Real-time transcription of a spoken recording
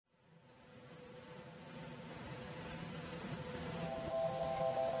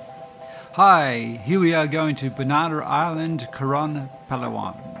Hi, here we are going to Banana Island Coron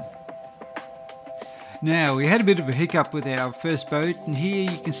Palawan. Now, we had a bit of a hiccup with our first boat, and here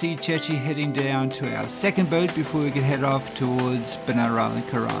you can see Cheche heading down to our second boat before we could head off towards Banana Island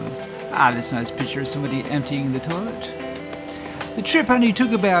Coron. That's a nice picture of somebody emptying the toilet. The trip only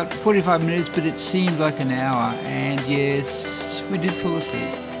took about 45 minutes, but it seemed like an hour, and yes, we did fall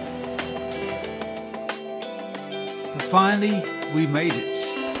asleep. But finally, we made it.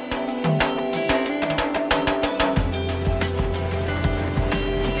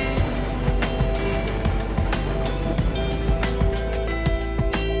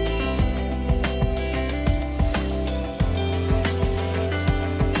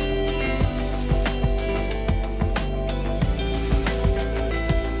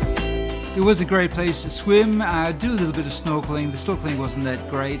 It was a great place to swim, do a little bit of snorkeling. The snorkeling wasn't that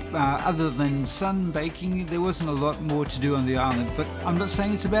great. Other than sunbaking, there wasn't a lot more to do on the island. But I'm not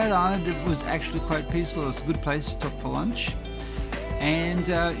saying it's a bad island, it was actually quite peaceful. It was a good place to stop for lunch. And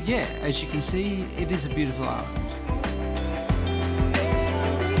yeah, as you can see, it is a beautiful island.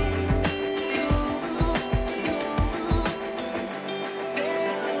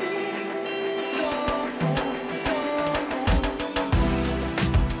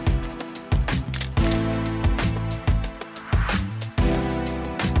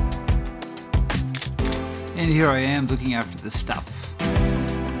 And here I am looking after the stuff.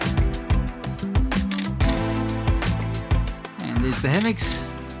 And there's the hammocks,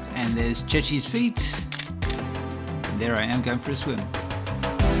 and there's Cheche's feet, and there I am going for a swim.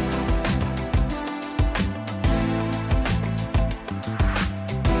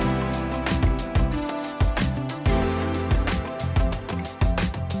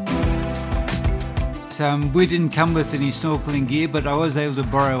 We didn't come with any snorkeling gear, but I was able to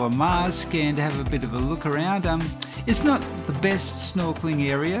borrow a mask and have a bit of a look around. It's not the best snorkeling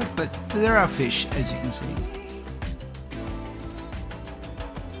area, but there are fish, as you can see.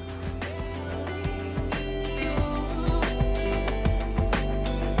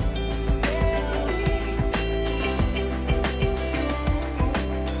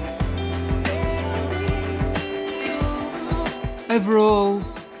 Overall,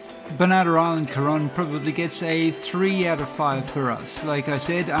 Banana Island Coron probably gets a 3 out of 5 for us. Like I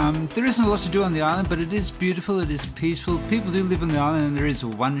said, there isn't a lot to do on the island, but it is beautiful, it is peaceful. People do live on the island, and there is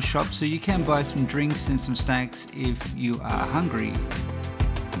one shop, so you can buy some drinks and some snacks if you are hungry.